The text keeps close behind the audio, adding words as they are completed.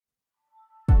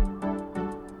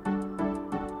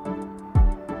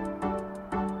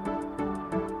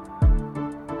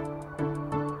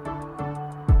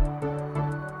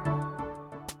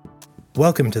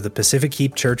Welcome to the Pacific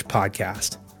Keep Church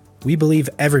podcast. We believe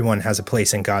everyone has a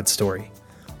place in God's story.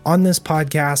 On this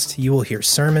podcast, you will hear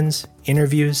sermons,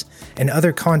 interviews, and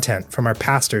other content from our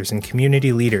pastors and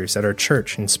community leaders at our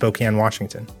church in Spokane,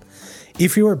 Washington.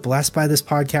 If you are blessed by this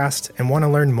podcast and want to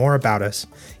learn more about us,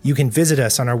 you can visit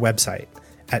us on our website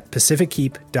at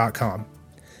pacifickeep.com.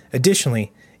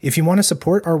 Additionally, if you want to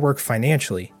support our work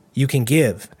financially, you can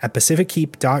give at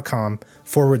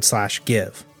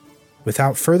pacifickeep.com/give.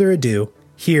 Without further ado,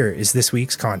 here is this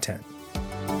week's content.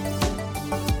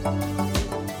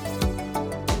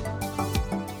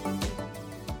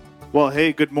 Well,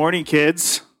 hey, good morning,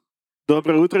 kids.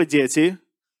 Доброе утро, дети.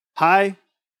 Hi.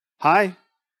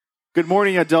 Good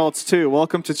morning, adults, too.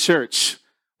 Welcome to church.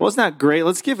 Wasn't that great?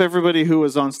 Let's give everybody who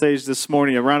was on stage this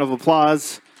morning a round of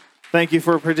applause. Thank you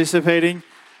for participating.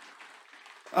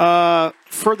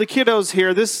 For the kiddos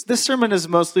here, this sermon is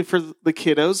mostly for the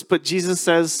kiddos, but Jesus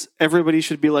says everybody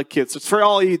should be like kids. It's for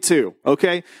all you too,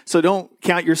 okay? So don't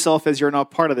count yourself as you're not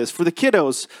part of this. For the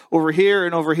kiddos over here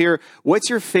and over here, what's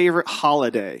your favorite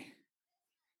holiday?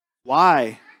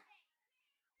 Why?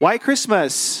 Why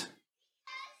Christmas?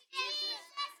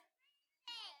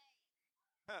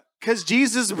 Because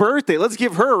Jesus' birthday. Let's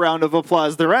give her a round of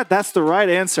applause. That's the right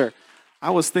answer. I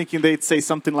was thinking they'd say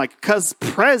something like, because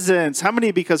presents. How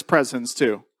many because presents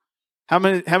too? How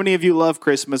many of you love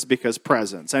Christmas because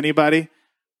presents? Anybody?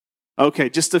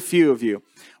 Okay, just a few of you.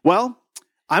 Well,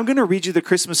 I'm going to read you the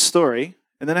Christmas story,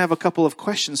 and then I have a couple of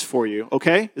questions for you,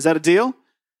 okay? Is that a deal?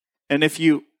 And if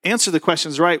you answer the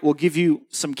questions right, we'll give you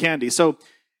some candy. So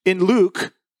in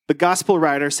Luke, the gospel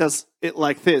writer says it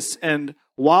like this, and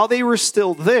while they were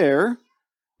still there,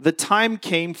 the time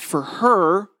came for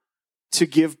her to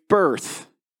give birth.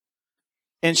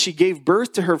 And she gave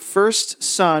birth to her first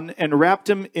son and wrapped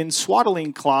him in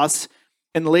swaddling cloths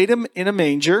and laid him in a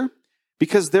manger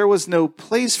because there was no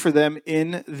place for them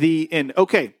in the inn.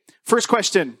 Okay, first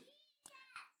question.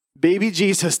 Baby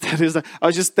Jesus, that's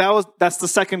the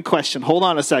second question. Hold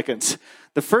on a second.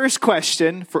 The first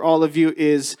question for all of you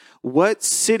is, what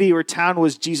city or town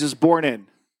was Jesus born in?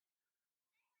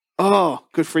 Oh,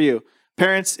 good for you.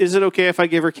 Parents, is it okay if I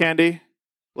give her candy?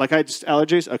 Like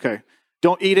allergies? Okay.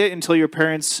 Don't eat it until your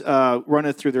parents run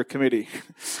it through their committee.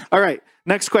 All right.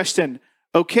 Next question.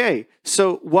 Okay.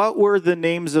 So what were the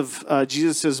names of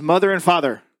Jesus' mother and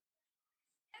father?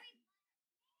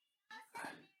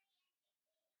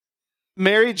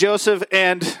 Mary, Joseph,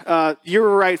 and you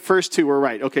were right. First two were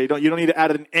right. Okay. You don't need to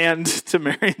add an and to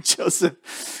Mary and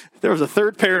Joseph. There was a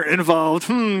third parent involved.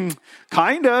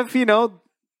 Kind of, the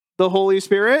Holy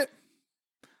Spirit.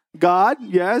 God,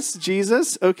 yes,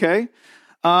 Jesus, okay.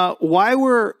 Why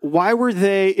were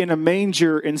they in a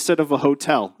manger instead of a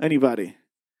hotel? Anybody?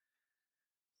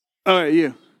 All right,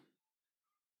 you.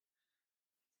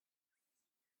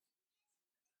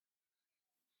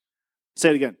 Say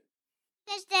it again.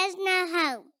 There's no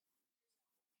home.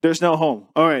 There's no home.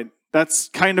 All right, that's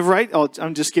kind of right.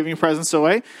 I'm just giving presents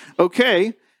away.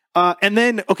 Okay, and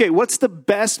then, what's the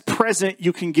best present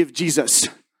you can give Jesus?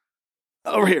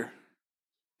 Over here.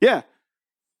 Yeah.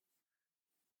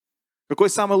 Какой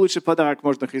самый лучший подарок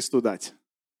можно Христу дать?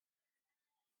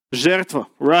 Жертва,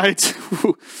 right?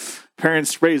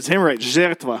 Parents raised him right.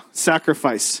 Жертва,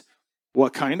 sacrifice.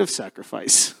 What kind of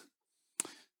sacrifice?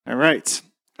 All right.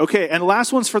 Okay, and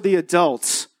last one's for the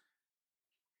adults.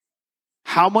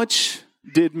 How much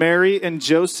did Mary and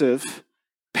Joseph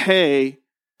pay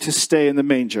to stay in the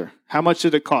manger? How much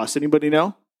did it cost? Anybody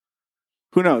know?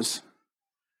 Who knows?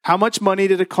 How much money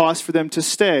did it cost for them to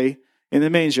stay in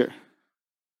the manger?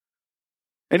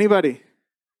 Anybody?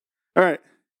 All right.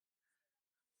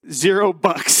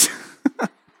 $0.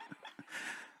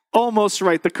 Almost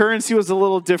right. The currency was a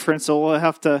little different, so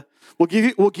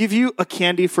we'll give you a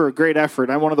candy for a great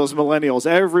effort. I'm one of those millennials.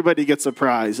 Everybody gets a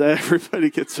prize. Everybody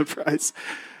gets a prize.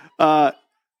 How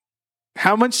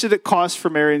much did it cost for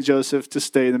Mary and Joseph to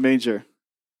stay in the manger?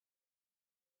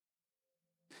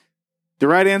 The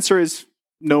right answer is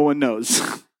no one knows.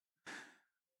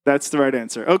 That's the right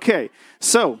answer. Okay,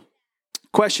 so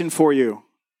question for you.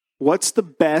 What's the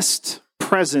best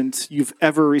present you've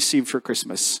ever received for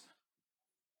Christmas?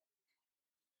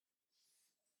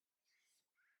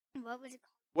 What was it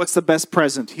called? What's the best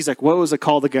present? He's like, what was it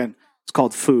called again? It's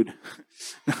called food.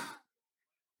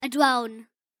 A drone.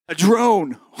 A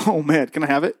drone. Oh, man. Can I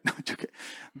have it? No, it's okay.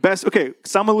 Best. Okay.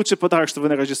 Самый лучший подарок, что вы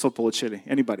на Рождество получили.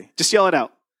 Anybody? Just yell it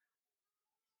out.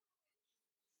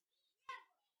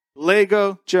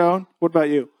 Lego. Joan. What about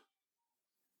you?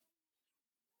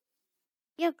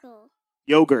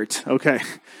 Yogurt. Okay.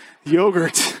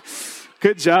 Yogurt.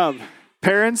 Good job.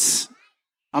 Parents,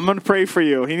 I'm going to pray for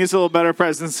you. He needs a little better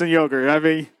presents than yogurt. I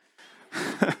mean,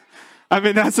 I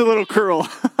mean, that's a little cruel.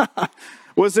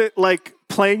 Was it like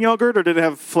plain yogurt or did it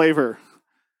have flavor?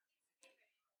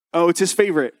 Oh, it's his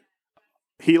favorite.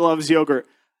 He loves yogurt.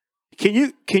 Can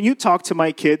you talk to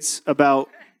my kids about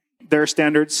their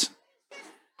standards,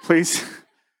 please?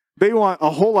 They want a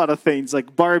whole lot of things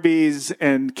like Barbies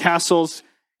and castles.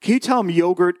 Can you tell them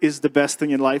yogurt is the best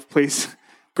thing in life, please?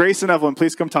 Grace and Evelyn,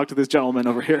 please come talk to this gentleman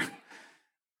over here.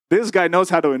 This guy knows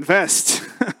how to invest.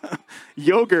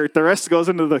 Yogurt, the rest goes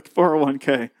into the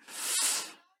 401k.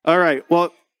 All right,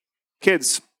 well,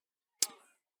 kids.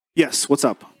 Yes, what's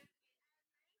up?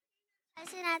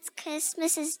 That's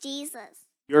Christmas is Jesus.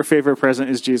 Your favorite present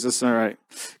is Jesus. All right.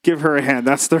 Give her a hand.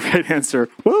 That's the right answer.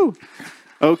 Woo!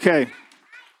 Okay.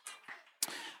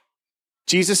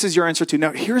 Jesus is your answer too.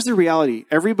 Now, here's the reality.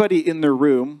 Everybody in the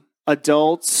room,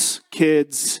 adults,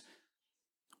 kids,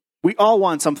 we all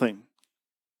want something.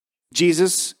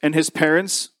 Jesus and his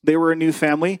parents, they were a new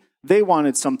family. They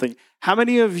wanted something. How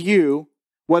many of you,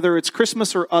 whether it's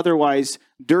Christmas or otherwise,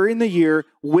 during the year,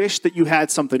 wish that you had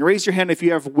something? Raise your hand if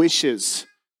you have wishes.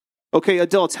 Okay,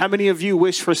 adults, how many of you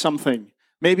wish for something?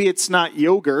 Maybe it's not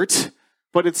yogurt,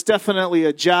 but it's definitely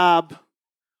a job,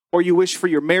 or you wish for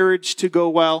your marriage to go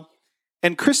well.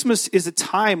 And Christmas is a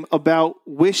time about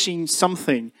wishing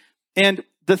something. And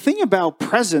the thing about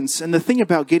presents and the thing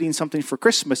about getting something for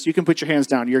Christmas, you can put your hands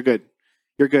down. You're good.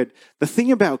 You're good. The thing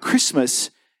about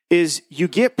Christmas is you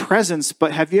get presents,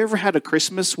 but have you ever had a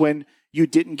Christmas when you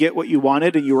didn't get what you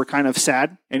wanted and you were kind of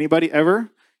sad? Anybody ever?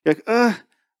 You're like,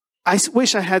 I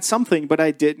wish I had something, but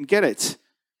I didn't get it.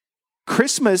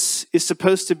 Christmas is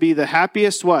supposed to be the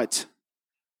happiest what?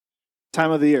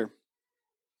 Time of the year.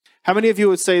 How many of you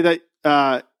would say that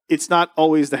it's not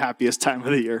always the happiest time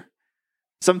of the year?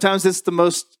 Sometimes it's the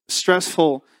most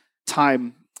stressful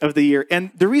time of the year.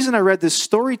 And the reason I read this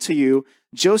story to you,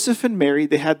 Joseph and Mary,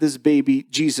 they had this baby,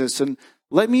 Jesus. And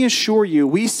let me assure you,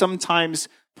 we sometimes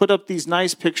put up these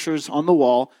nice pictures on the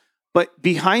wall, but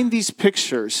behind these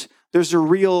pictures, there's a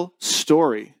real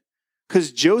story.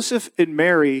 Because Joseph and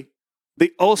Mary,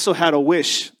 they also had a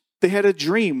wish. They had a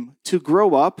dream to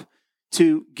grow up,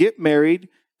 to get married,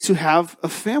 to have a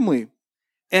family.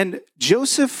 And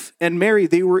Joseph and Mary,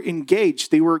 they were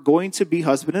engaged. They were going to be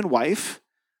husband and wife.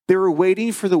 They were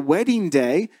waiting for the wedding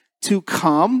day to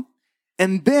come.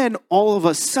 And then all of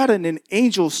a sudden, an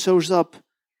angel shows up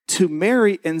to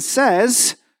Mary and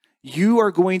says, you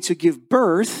are going to give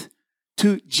birth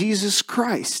to Jesus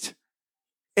Christ.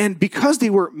 And because they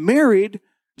were married,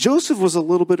 Joseph was a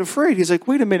little bit afraid. He's like,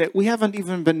 wait a minute, we haven't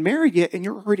even been married yet, and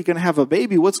you're already going to have a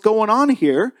baby. What's going on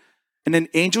here? And an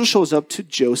angel shows up to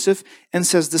Joseph and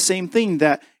says the same thing,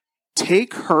 that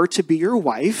take her to be your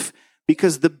wife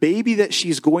because the baby that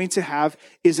she's going to have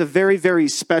is a very, very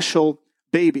special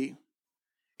baby.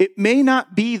 It may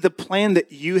not be the plan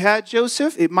that you had,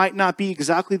 Joseph. It might not be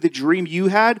exactly the dream you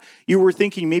had. You were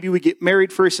thinking maybe we get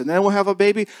married first and then we'll have a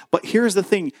baby. But here's the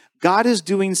thing. God is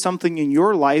doing something in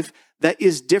your life that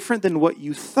is different than what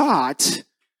you thought,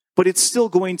 but it's still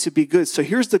going to be good. So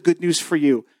here's the good news for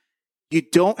you. You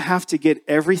don't have to get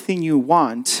everything you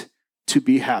want to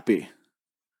be happy.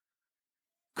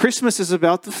 Christmas is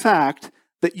about the fact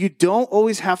that you don't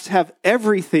always have to have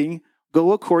everything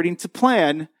go according to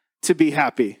plan to be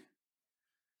happy.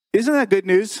 Isn't that good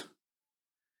news?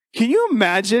 Can you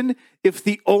imagine if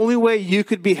the only way you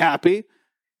could be happy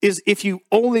is if you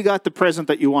only got the present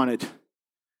that you wanted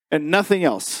and nothing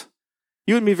else?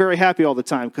 You would be very happy all the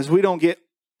time because we don't get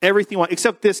everything we want,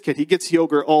 except this kid. He gets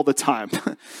yogurt all the time.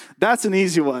 That's an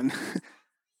easy one.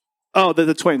 Oh,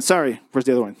 the twins. Sorry. Where's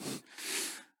the other one?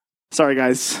 Sorry,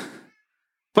 guys.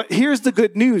 But here's the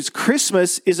good news.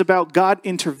 Christmas is about God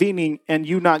intervening and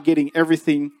you not getting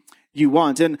everything you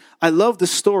want. And I love the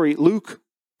story. Luke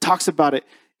talks about it.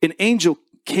 An angel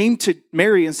came to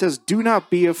Mary and says, do not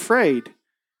be afraid,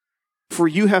 for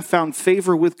you have found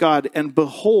favor with God, and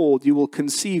behold, you will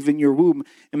conceive in your womb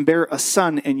and bear a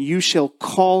son, and you shall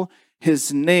call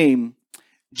his name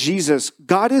Jesus.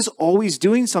 God is always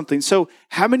doing something. So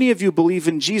how many of you believe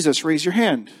in Jesus? Raise your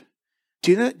hand.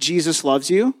 Do you know that Jesus loves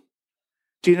you?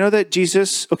 Do you know that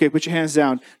Jesus, okay, put your hands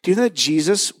down. Do you know that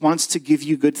Jesus wants to give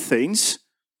you good things?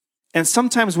 And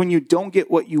sometimes when you don't get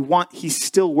what you want, he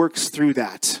still works through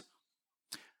that.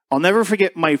 I'll never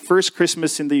forget my first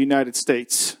Christmas in the United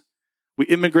States. We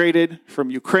immigrated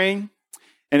from Ukraine,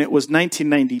 and it was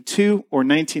 1992 or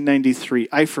 1993.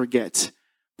 I forget.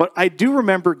 But I do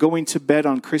remember going to bed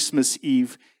on Christmas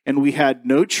Eve, and we had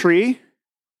no tree,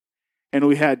 and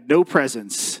we had no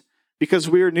presents. Because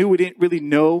we were new, we didn't really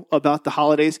know about the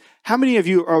holidays. How many of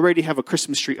you already have a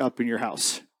Christmas tree up in your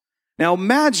house? Now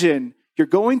imagine you're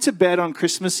going to bed on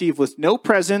Christmas Eve with no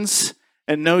presents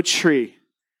and no tree.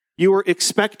 You were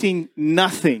expecting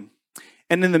nothing.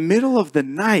 And in the middle of the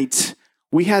night,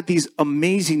 we had these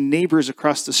amazing neighbors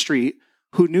across the street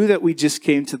who knew that we just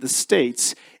came to the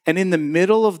States. And in the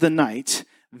middle of the night,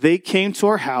 they came to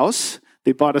our house.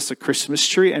 They bought us a Christmas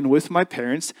tree. And with my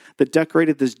parents, they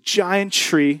decorated this giant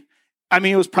tree. I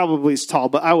mean, it was probably as tall,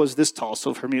 but I was this tall.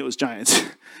 So for me, it was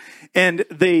giant. And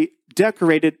they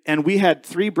decorated, and we had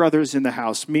 3 brothers in the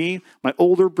house. Me, my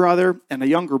older brother, and a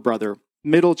younger brother.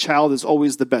 Middle child is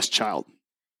always the best child.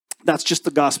 That's just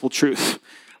the gospel truth.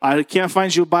 I can't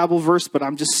find you a Bible verse, but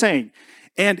I'm just saying.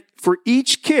 And for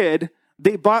each kid,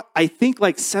 they bought, I think,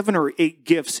 like 7 or 8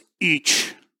 gifts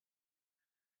each.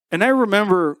 And I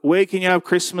remember waking up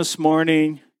Christmas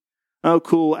morning. Oh,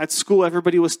 cool. At school,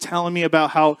 everybody was telling me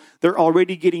about how they're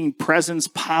already getting presents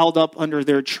piled up under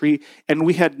their tree, and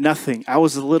we had nothing. I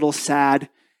was a little sad,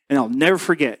 and I'll never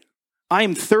forget. I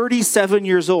am 37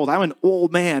 years old. I'm an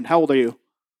old man. How old are you?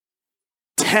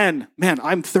 10. Man,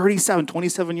 I'm 37,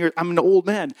 27 years. I'm an old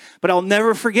man. But I'll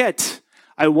never forget.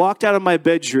 I walked out of my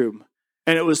bedroom,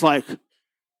 and it was like,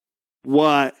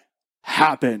 what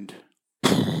happened?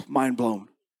 Mind blown.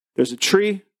 There's a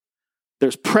tree.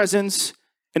 There's presents.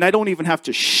 And I don't even have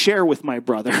to share with my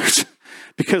brothers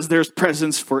because there's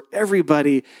presents for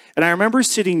everybody. And I remember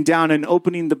sitting down and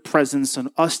opening the presents and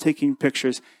us taking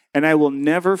pictures. And I will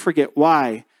never forget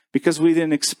why, because we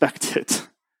didn't expect it.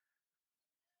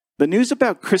 The news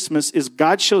about Christmas is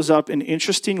God shows up in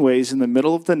interesting ways in the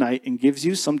middle of the night and gives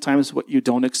you sometimes what you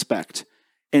don't expect.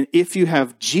 And if you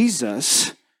have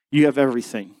Jesus, you have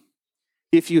everything.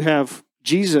 If you have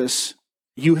Jesus,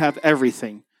 you have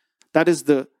everything. That is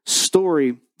the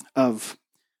story of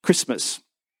Christmas.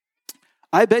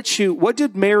 I bet you, what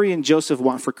did Mary and Joseph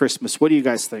want for Christmas? What do you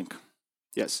guys think?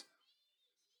 Yes.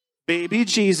 Baby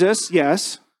Jesus,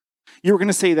 yes. You were going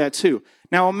to say that too.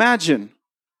 Now imagine,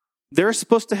 they're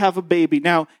supposed to have a baby.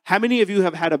 Now, how many of you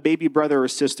have had a baby brother or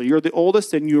sister? You're the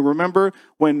oldest, and you remember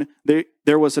when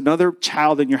there was another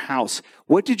child in your house.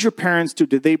 What did your parents do?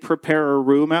 Did they prepare a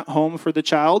room at home for the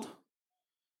child?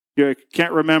 You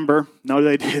can't remember. No,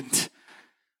 they didn't.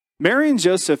 Mary and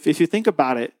Joseph, if you think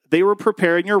about it, they were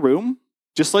preparing your room,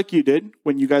 just like you did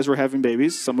when you guys were having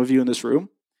babies, some of you in this room.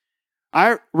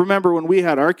 I remember when we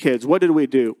had our kids, what did we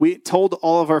do? We told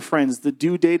all of our friends the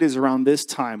due date is around this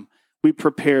time. We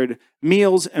prepared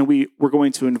meals, and we were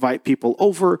going to invite people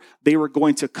over. They were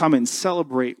going to come and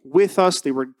celebrate with us.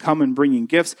 They would come and bringing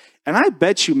gifts. And I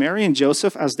bet you Mary and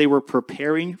Joseph, as they were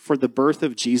preparing for the birth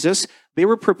of Jesus, they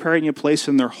were preparing a place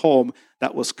in their home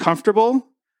that was comfortable,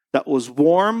 that was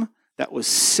warm, that was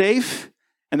safe.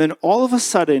 And then all of a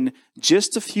sudden,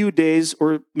 just a few days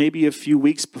or maybe a few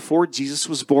weeks before Jesus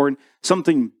was born,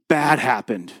 something bad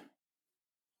happened.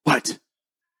 What?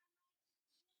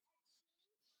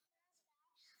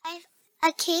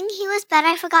 A king, he was bad.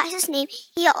 I forgot his name.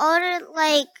 He ordered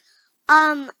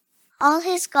all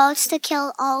his goats to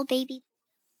kill all baby.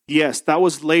 Yes, that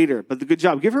was later, but good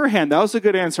job. Give her a hand. That was a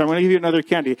good answer. I'm going to give you another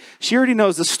candy. She already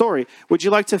knows the story. Would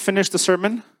you like to finish the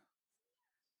sermon?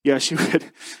 Yeah, she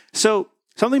would. So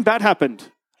something bad happened.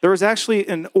 There was actually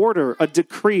an order, a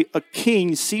decree. A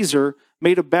king, Caesar,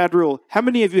 made a bad rule. How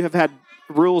many of you have had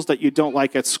rules that you don't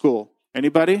like at school?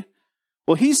 Anybody?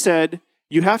 Well, he said,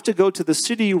 you have to go to the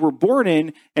city you were born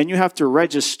in, and you have to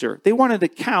register. They wanted to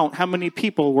count how many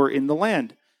people were in the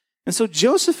land. And so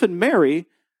Joseph and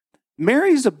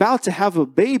Mary's about to have a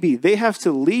baby. They have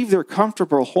to leave their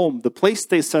comfortable home, the place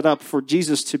they set up for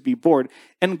Jesus to be born,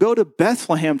 and go to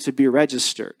Bethlehem to be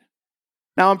registered.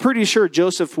 Now, I'm pretty sure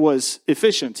Joseph was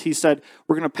efficient. He said,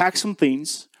 we're going to pack some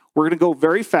things. We're going to go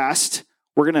very fast.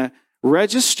 We're going to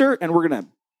register, and we're going to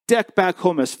deck back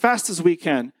home as fast as we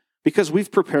can, because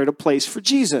we've prepared a place for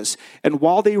Jesus. And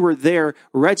while they were there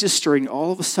registering,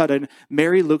 all of a sudden,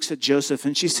 Mary looks at Joseph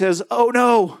and she says, oh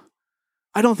no,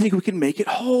 I don't think we can make it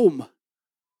home.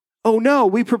 Oh no,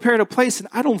 we prepared a place and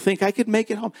I don't think I could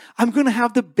make it home. I'm going to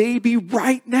have the baby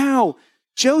right now.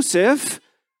 Joseph,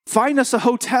 find us a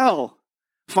hotel.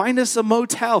 Find us a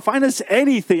motel. Find us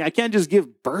anything. I can't just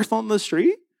give birth on the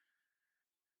street.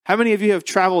 How many of you have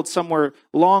traveled somewhere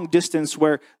long distance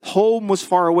where home was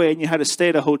far away and you had to stay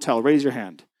at a hotel? Raise your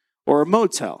hand. Or a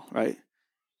motel, right?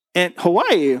 And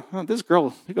Hawaii, this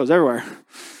girl, he goes everywhere.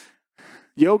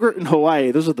 Yogurt and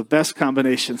Hawaii, those are the best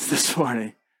combinations this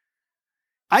morning.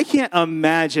 I can't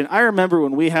imagine. I remember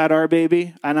when we had our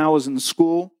baby and I was in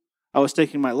school. I was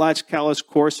taking my latch callus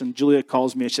course and Julia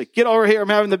calls me and she's like, get over here, I'm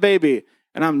having the baby.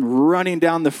 And I'm running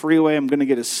down the freeway. I'm going to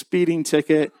get a speeding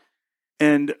ticket.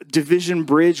 And Division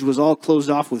Bridge was all closed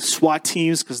off with SWAT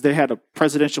teams because they had a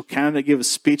presidential candidate give a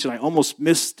speech, and I almost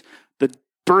missed the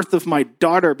birth of my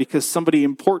daughter because somebody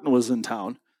important was in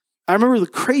town. I remember the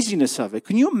craziness of it.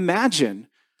 Can you imagine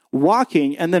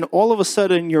walking and then all of a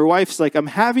sudden your wife's like, I'm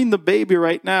having the baby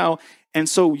right now. And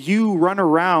so you run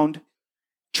around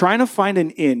trying to find an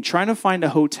inn, trying to find a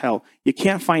hotel. You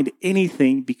can't find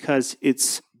anything because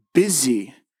it's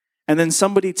busy. And then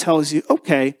somebody tells you,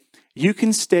 okay, you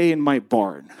can stay in my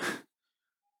barn.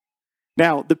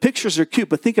 Now, the pictures are cute,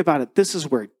 but think about it. This is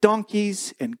where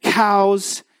donkeys and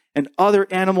cows and other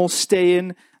animals stay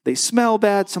in. They smell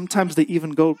bad. Sometimes they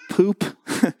even go poop.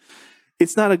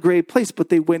 It's not a great place, but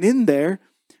they went in there.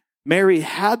 Mary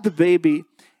had the baby,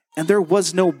 and there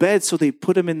was no bed, so they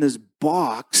put him in this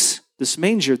box, this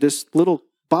manger, this little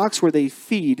box where they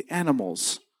feed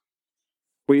animals,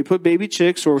 where you put baby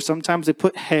chicks, or sometimes they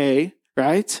put hay,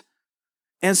 right?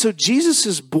 And so Jesus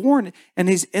is born, and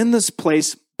he's in this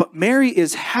place, but Mary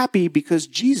is happy because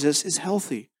Jesus is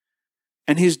healthy,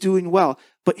 and he's doing well.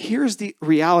 But here's the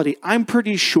reality. I'm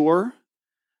pretty sure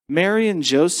Mary and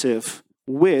Joseph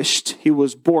wished he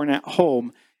was born at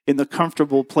home in the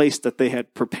comfortable place that they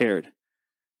had prepared.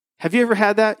 Have you ever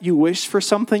had that? You wished for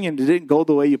something and it didn't go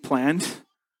the way you planned?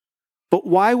 But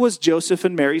why was Joseph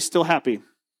and Mary still happy?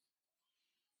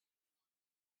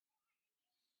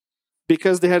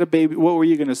 Because they had a baby. What were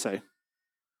you going to say?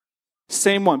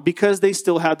 Same one. Because they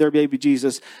still had their baby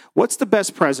Jesus. What's the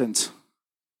best present?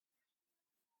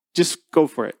 Just go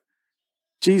for it.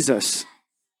 Jesus.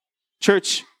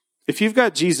 Church, if you've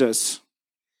got Jesus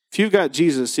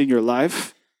in your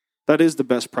life, that is the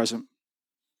best present.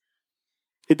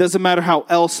 It doesn't matter how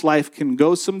else life can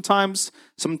go sometimes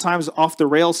off the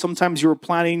rails. Sometimes you're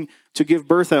planning to give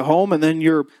birth at home and then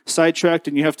you're sidetracked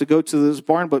and you have to go to this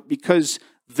barn. But because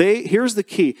here's the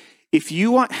key. If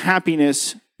you want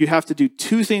happiness, you have to do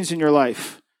two things in your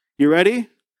life. You ready?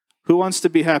 Who wants to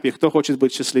be happy? Кто хочет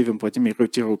быть счастливым?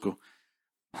 Поднимите руку.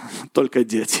 Только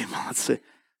дети, молодцы.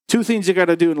 Two things you got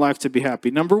to do in life to be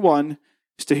happy. Number one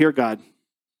is to hear God.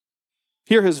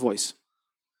 Hear his voice.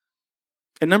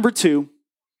 And number two,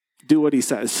 do what he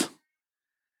says.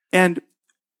 And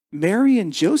Mary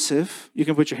and Joseph, you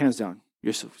can put your hands down.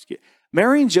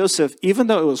 Mary and Joseph, even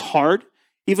though it was hard,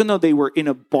 even though they were in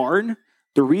a barn,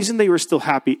 the reason they were still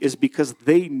happy is because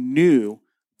they knew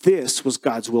this was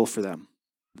God's will for them.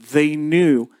 They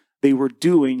knew they were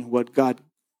doing what God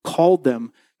called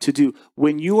them to do.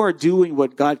 When you are doing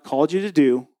what God called you to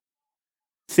do,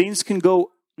 things can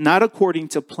go not according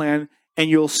to plan, and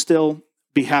you'll still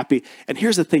be happy. And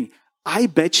here's the thing. I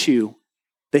bet you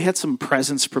they had some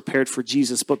presents prepared for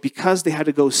Jesus, but because they had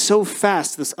to go so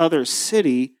fast to this other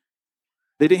city,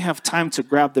 they didn't have time to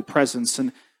grab the presents.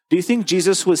 And do you think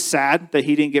Jesus was sad that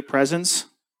he didn't get presents?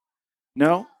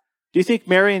 No? Do you think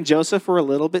Mary and Joseph were a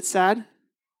little bit sad?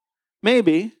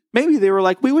 Maybe. Maybe they were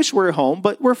like, we wish we were home,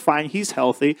 but we're fine. He's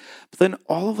healthy. But then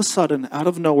all of a sudden, out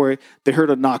of nowhere, they heard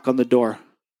a knock on the door.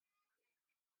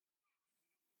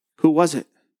 Who was it?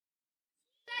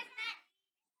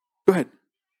 Go ahead.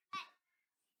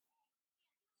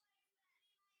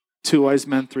 2 wise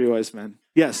men, 3 wise men.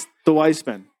 Yes, the wise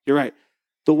men. You're right.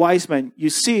 The wise men. You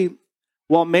see,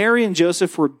 while Mary and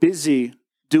Joseph were busy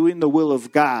doing the will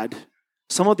of God,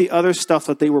 some of the other stuff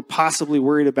that they were possibly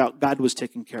worried about, God was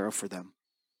taking care of for them.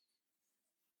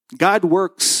 God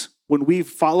works when we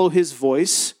follow his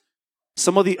voice.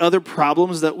 Some of the other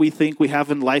problems that we think we have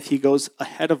in life, he goes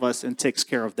ahead of us and takes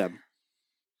care of them.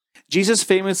 Jesus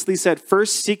famously said,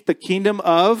 first seek the kingdom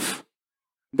of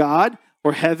God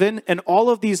or heaven, and all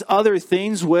of these other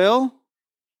things will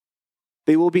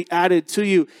be added to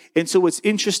you. And so what's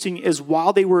interesting is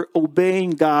while they were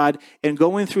obeying God and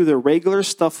going through the regular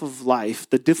stuff of life,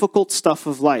 the difficult stuff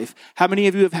of life, how many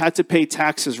of you have had to pay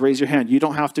taxes? Raise your hand. You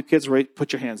don't have to, kids,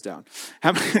 put your hands down.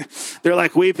 They're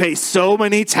like, we pay so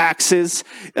many taxes.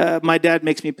 My dad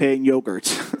makes me pay in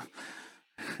yogurt.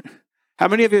 How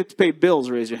many of you have to pay bills?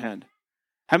 Raise your hand.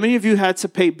 How many of you had to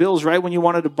pay bills right when you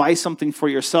wanted to buy something for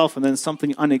yourself and then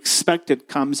something unexpected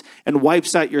comes and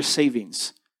wipes out your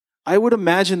savings? I would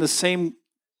imagine the same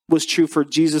was true for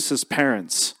Jesus'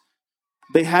 parents.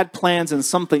 They had plans and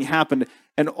something happened.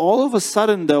 And all of a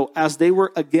sudden, though, as they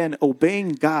were again obeying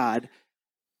God,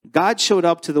 God showed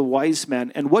up to the wise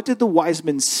men. And what did the wise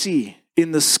men see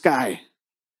in the sky?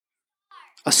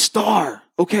 A star.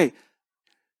 Okay.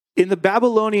 In the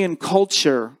Babylonian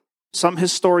culture, some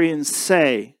historians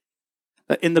say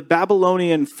that in the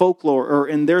Babylonian folklore or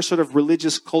in their sort of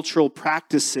religious cultural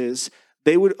practices,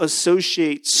 they would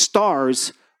associate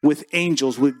stars with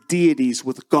angels, with deities,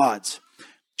 with gods.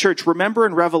 Church, remember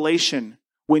in Revelation,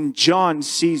 when John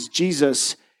sees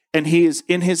Jesus And he is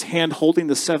in his hand holding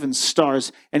the 7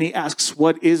 stars. And he asks,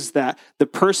 what is that? The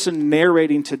person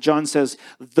narrating to John says,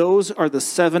 those are the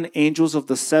 7 angels of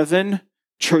the 7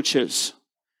 churches.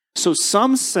 So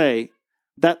some say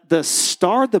that the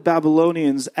star the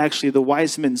Babylonians, actually the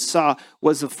wise men saw,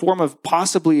 was a form of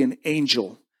possibly an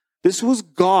angel. This was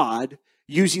God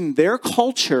using their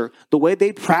culture, the way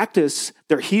they practice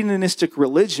their hedonistic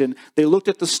religion. They looked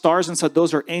at the stars and said,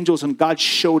 those are angels, and God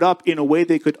showed up in a way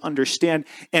they could understand.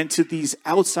 And to these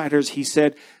outsiders, he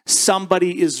said,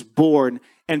 somebody is born,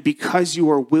 and because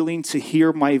you are willing to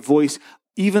hear my voice,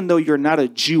 even though you're not a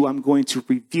Jew, I'm going to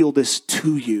reveal this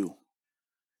to you.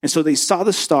 And so they saw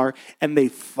the star, and they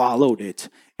followed it.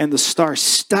 And the star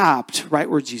stopped right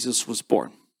where Jesus was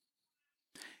born.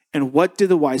 And what did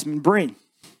the wise men bring?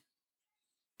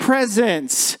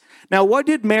 Presents. Now, what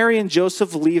did Mary and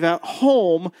Joseph leave at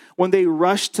home when they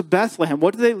rushed to Bethlehem?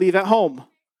 What did they leave at home?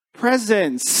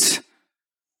 Presents.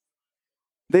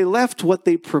 They left what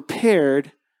they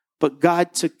prepared, but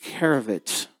God took care of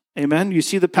it. Amen? You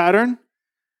see the pattern?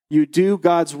 You do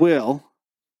God's will,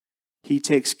 he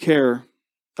takes care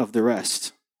of the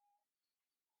rest.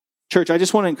 Church, I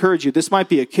just want to encourage you. This might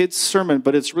be a kid's sermon,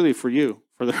 but it's really for you,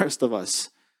 for the rest of us.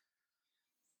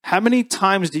 How many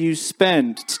times do you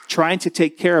spend trying to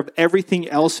take care of everything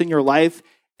else in your life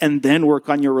and then work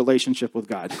on your relationship with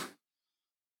God?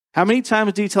 How many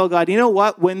times do you tell God, you know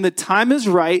what, when the time is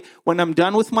right, when I'm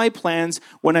done with my plans,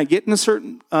 when I get in a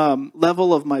certain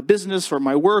level of my business or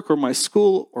my work or my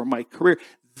school or my career,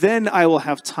 then I will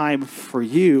have time for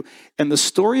you. And the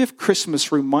story of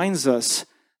Christmas reminds us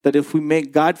that if we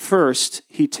make God first,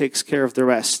 he takes care of the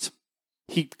rest.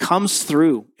 He comes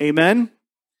through. Amen?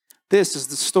 This is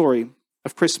the story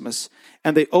of Christmas.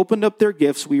 And they opened up their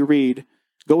gifts, we read,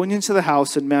 going into the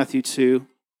house in Matthew 2.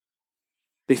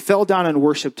 They fell down and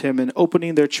worshiped him, and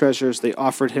opening their treasures, they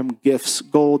offered him gifts,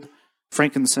 gold,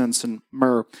 frankincense, and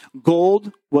myrrh.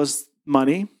 Gold was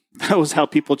money. That was how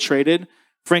people traded.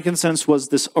 Frankincense was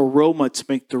this aroma to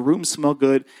make the room smell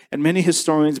good. And many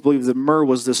historians believe that myrrh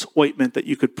was this ointment that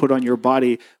you could put on your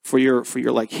body for your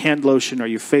like hand lotion or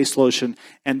your face lotion,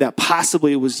 and that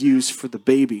possibly was used for the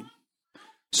baby.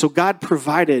 So God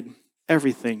provided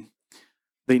everything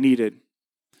they needed.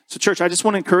 So church, I just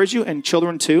want to encourage you, and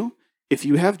children too, if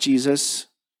you have Jesus,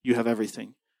 you have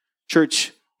everything.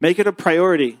 Church, make it a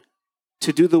priority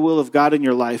to do the will of God in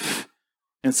your life,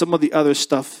 and some of the other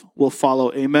stuff will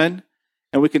follow. Amen?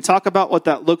 And we can talk about what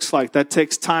that looks like. That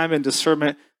takes time and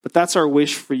discernment, but that's our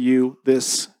wish for you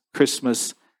this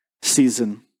Christmas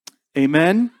season.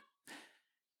 Amen?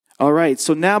 All right,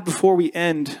 so now before we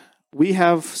end, we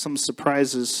have some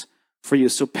surprises for you.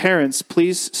 So parents,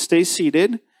 please stay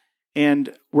seated,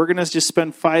 and we're going to just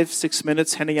spend 5-6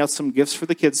 minutes handing out some gifts for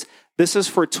the kids. This is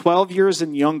for 12 years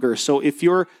and younger. So if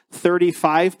you're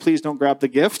 35, please don't grab the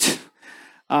gift.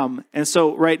 And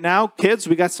so right now, kids,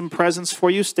 we got some presents for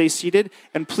you. Stay seated,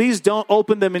 and please don't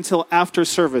open them until after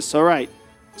service. All right,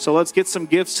 so let's get some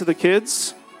gifts to the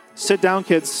kids. Sit down,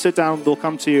 kids. Sit down. They'll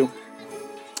come to you.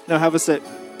 Now have a sit.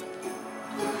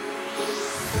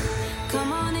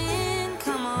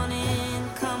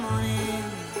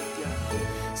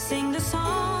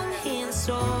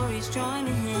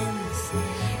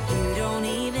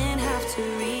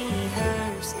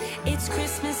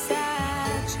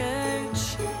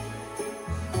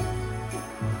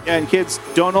 And kids,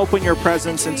 don't open your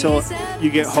presents until you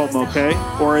get home, okay?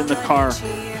 Or in the car,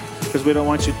 because we don't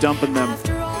want you dumping them.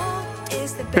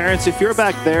 Parents, if you're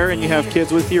back there and you have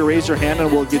kids with you, raise your hand and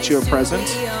we'll get you a present.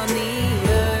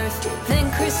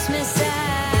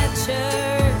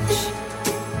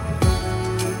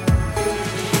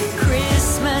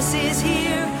 Christmas is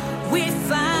here. We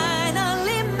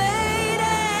finally made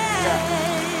it.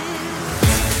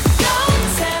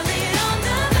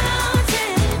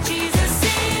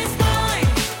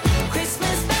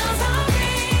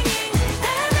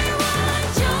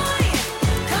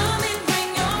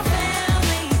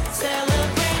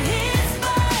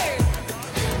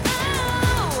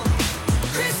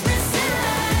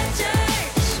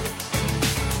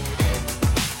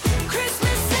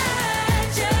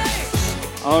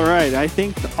 All right, I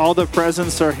think all the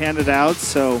presents are handed out.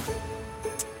 So,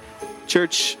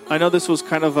 church, I know this was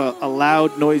kind of a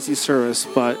loud, noisy service,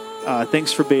 but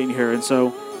thanks for being here. And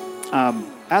so,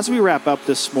 as we wrap up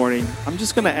this morning, I'm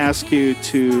just going to ask you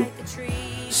to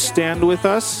stand with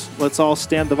us. Let's all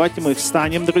stand. Давайте мы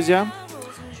встанем, друзья.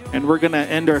 And we're going to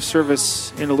end our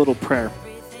service in a little prayer.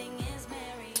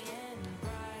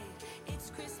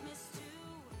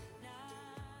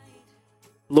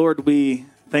 Lord, we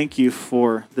thank you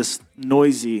for this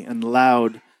noisy and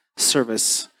loud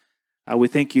service. We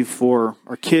thank you for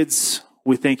our kids. We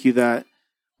We thank you that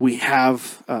we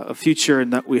have a future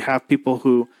and that we have people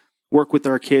who work with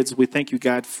our kids. We thank you,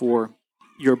 God, for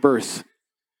your birth.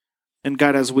 And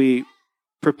God, as we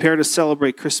prepare to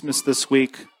celebrate Christmas this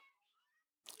week,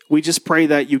 we just pray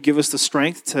that you give us the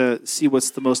strength to see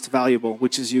what's the most valuable,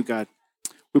 which is you, God.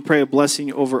 We pray a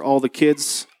blessing over all the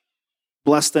kids.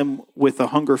 Bless them with a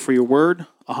hunger for your word,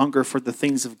 a hunger for the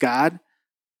things of God.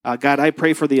 God, I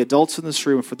pray for the adults in this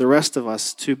room and for the rest of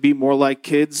us to be more like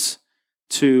kids,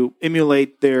 to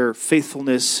emulate their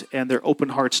faithfulness and their open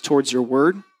hearts towards your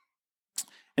word.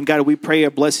 And God, we pray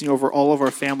a blessing over all of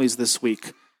our families this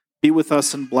week. Be with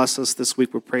us and bless us this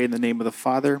week. We pray in the name of the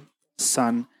Father,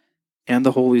 Son, and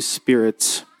the Holy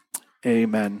Spirit.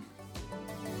 Amen.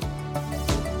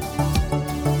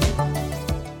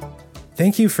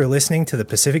 Thank you for listening to the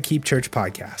Pacific Keep Church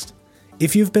podcast.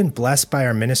 If you've been blessed by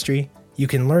our ministry, you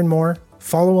can learn more,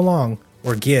 follow along,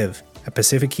 or give at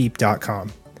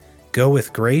pacifickeep.com. Go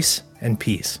with grace and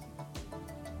peace.